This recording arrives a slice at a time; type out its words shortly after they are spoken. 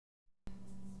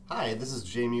Hi, this is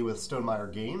Jamey with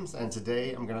Stonemaier Games, and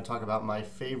today I'm going to talk about my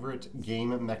favorite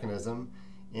game mechanism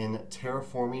in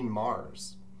Terraforming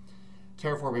Mars.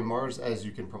 Terraforming Mars, as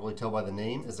you can probably tell by the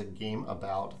name, is a game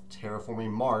about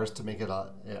terraforming Mars to make it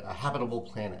a habitable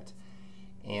planet.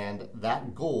 And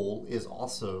that goal is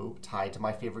also tied to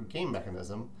my favorite game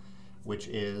mechanism, which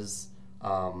is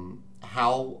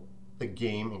how the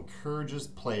game encourages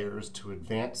players to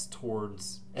advance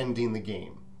towards ending the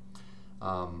game.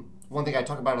 One thing I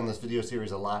talk about in this video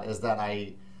series a lot is that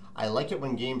I like it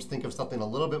when games think of something a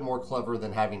little bit more clever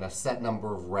than having a set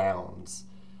number of rounds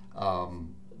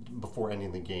before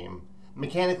ending the game.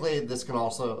 Mechanically, this can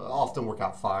also often work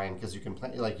out fine because you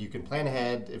can plan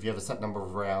ahead if you have a set number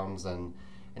of rounds and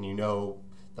you know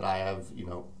that I have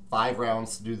 5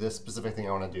 rounds to do this specific thing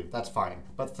I want to do. That's fine.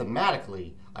 But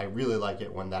thematically, I really like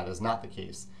it when that is not the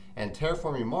case. And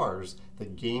Terraforming Mars, the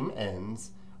game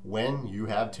ends when you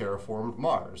have terraformed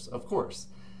Mars, of course.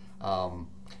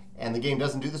 And the game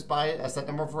doesn't do this by a set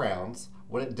number of rounds.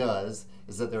 What it does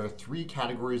is that there are 3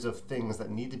 categories of things that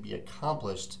need to be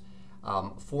accomplished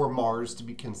for Mars to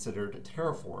be considered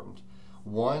terraformed.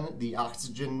 One, the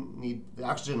oxygen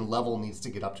level needs to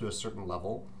get up to a certain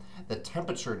level. The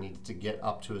temperature needs to get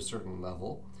up to a certain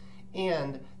level.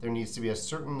 And there needs to be a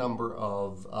certain number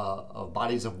of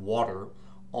bodies of water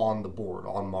on the board,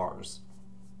 on Mars.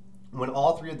 When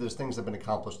all 3 of those things have been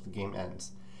accomplished, the game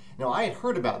ends. Now, I had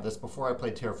heard about this before I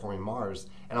played Terraforming Mars,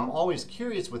 and I'm always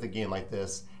curious with a game like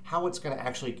this how it's going to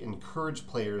actually encourage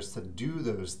players to do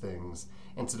those things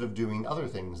instead of doing other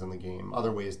things in the game,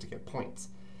 other ways to get points.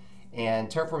 And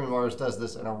Terraforming Mars does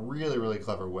this in a really, really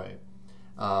clever way.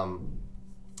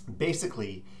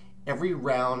 Basically, every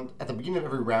round, at the beginning of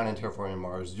every round in Terraforming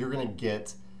Mars, you're going to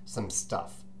get some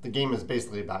stuff. The game is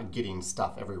basically about getting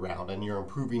stuff every round, and you're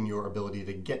improving your ability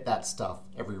to get that stuff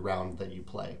every round that you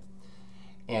play.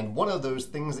 And one of those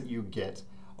things that you get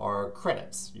are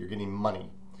credits. You're getting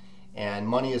money. And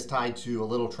money is tied to a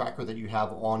little tracker that you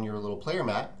have on your little player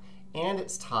mat, and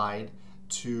it's tied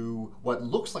to what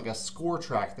looks like a score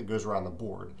track that goes around the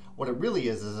board. What it really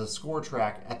is a score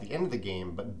track at the end of the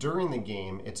game, but during the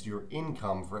game, it's your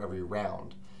income for every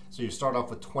round. So you start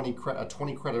off with 20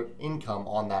 credit income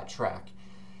on that track.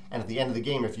 And at the end of the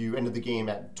game, if you ended the game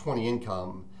at 20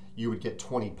 income, you would get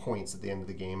 20 points at the end of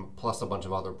the game, plus a bunch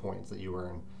of other points that you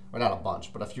earn. Or not a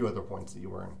bunch, but a few other points that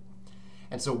you earn.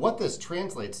 And so what this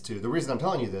translates to, the reason I'm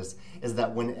telling you this, is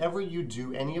that whenever you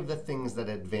do any of the things that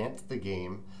advance the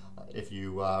game, if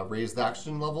you raise the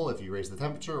oxygen level, if you raise the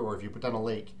temperature, or if you put down a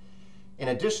lake, in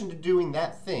addition to doing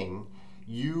that thing,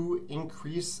 you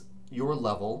increase your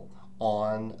level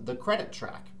on the credit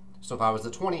track. So if I was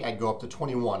at 20, I'd go up to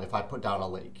 21 if I put down a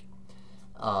lake.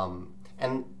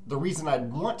 And the reason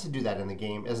I'd want to do that in the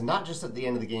game is not just at the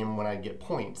end of the game when I get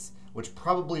points, which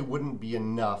probably wouldn't be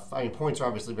enough. I mean, points are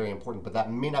obviously very important, but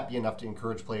that may not be enough to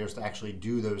encourage players to actually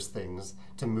do those things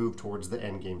to move towards the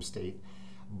end game state.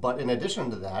 But in addition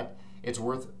to that, it's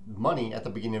worth money at the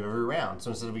beginning of every round.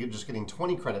 So instead of just getting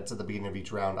 20 credits at the beginning of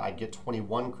each round, I get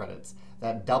 21 credits.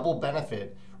 That double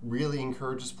benefit really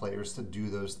encourages players to do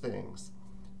those things.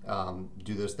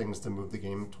 To move the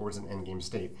game towards an end game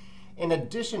state. In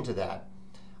addition to that,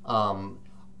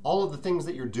 all of the things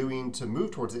that you're doing to move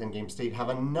towards the end game state have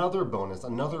another bonus,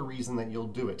 another reason that you'll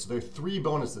do it. So there are 3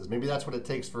 bonuses. Maybe that's what it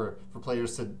takes for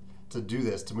players to do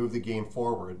this, to move the game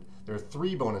forward. There are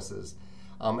 3 bonuses.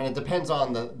 And it depends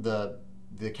on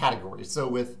the category. So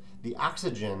with the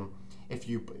oxygen,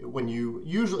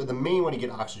 usually the main way to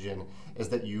get oxygen is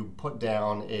that you put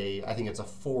down I think it's a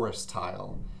forest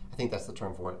tile. I think that's the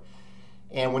term for it.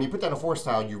 And when you put down a forest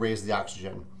tile, you raise the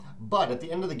oxygen. But at the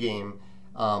end of the game,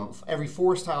 every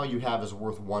forest tile you have is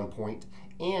worth 1 point.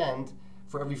 And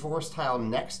for every forest tile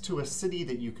next to a city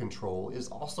that you control is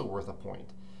also worth a point.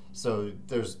 So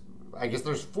I guess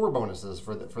there's 4 bonuses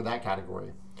for that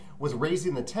category. With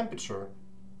raising the temperature,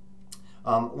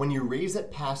 when you raise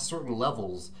it past certain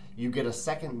levels, you get a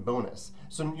second bonus.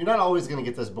 So you're not always going to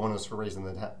get this bonus for raising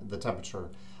the temperature,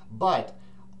 but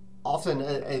often,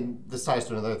 and this ties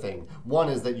to another thing. One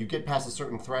is that you get past a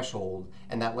certain threshold,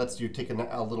 and that lets you take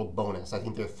a little bonus. I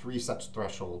think there are 3 such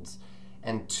thresholds.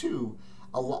 And 2,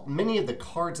 many of the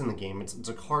cards in the game, it's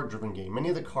a card-driven game. Many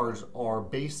of the cards are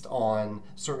based on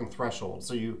certain thresholds.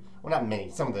 So well, not many,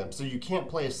 some of them. So you can't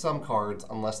play some cards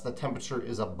unless the temperature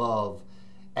is above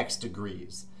X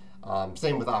degrees.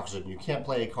 Same with oxygen. You can't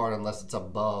play a card unless it's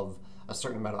above a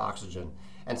certain amount of oxygen.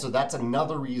 And so that's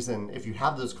another reason, if you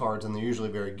have those cards, and they're usually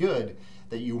very good,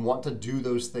 that you want to do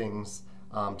those things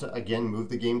to, again, move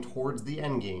the game towards the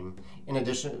end game, in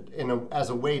addition, as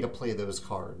a way to play those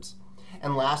cards.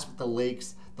 And last, with the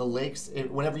lakes,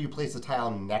 whenever you place a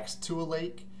tile next to a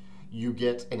lake, you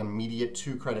get an immediate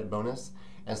 2 credit bonus.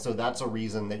 And so that's a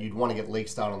reason that you'd want to get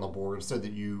lakes down on the board so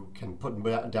that you can put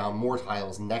down more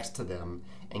tiles next to them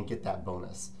and get that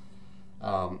bonus.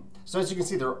 So as you can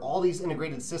see, there are all these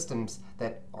integrated systems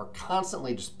that are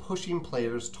constantly just pushing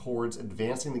players towards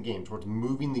advancing the game, towards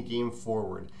moving the game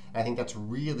forward. And I think that's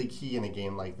really key in a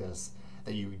game like this,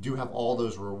 that you do have all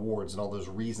those rewards and all those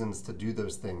reasons to do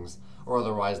those things, or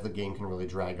otherwise the game can really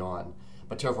drag on.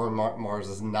 But Terraforming Mars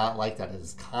is not like that. It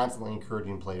is constantly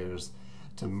encouraging players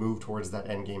to move towards that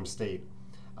end game state.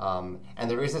 And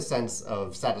there is a sense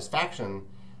of satisfaction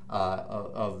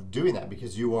of doing that,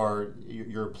 because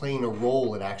you're playing a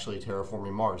role in actually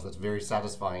terraforming Mars. That's very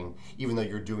satisfying, even though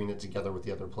you're doing it together with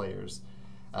the other players.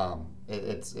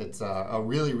 It's a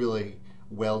really, really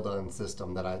well done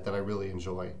system that I really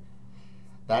enjoy.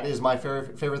 That is my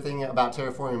favorite thing about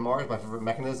Terraforming Mars, my favorite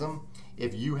mechanism.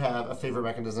 If you have a favorite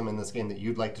mechanism in this game that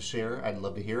you'd like to share, I'd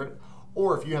love to hear it.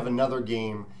 Or if you have another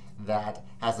game that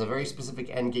has a very specific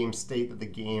end game state that the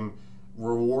game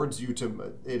rewards you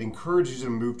to, it encourages you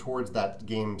to move towards that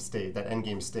game state, that end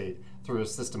game state, through a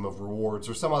system of rewards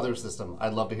or some other system,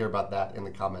 I'd love to hear about that in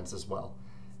the comments as well.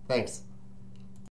 Thanks.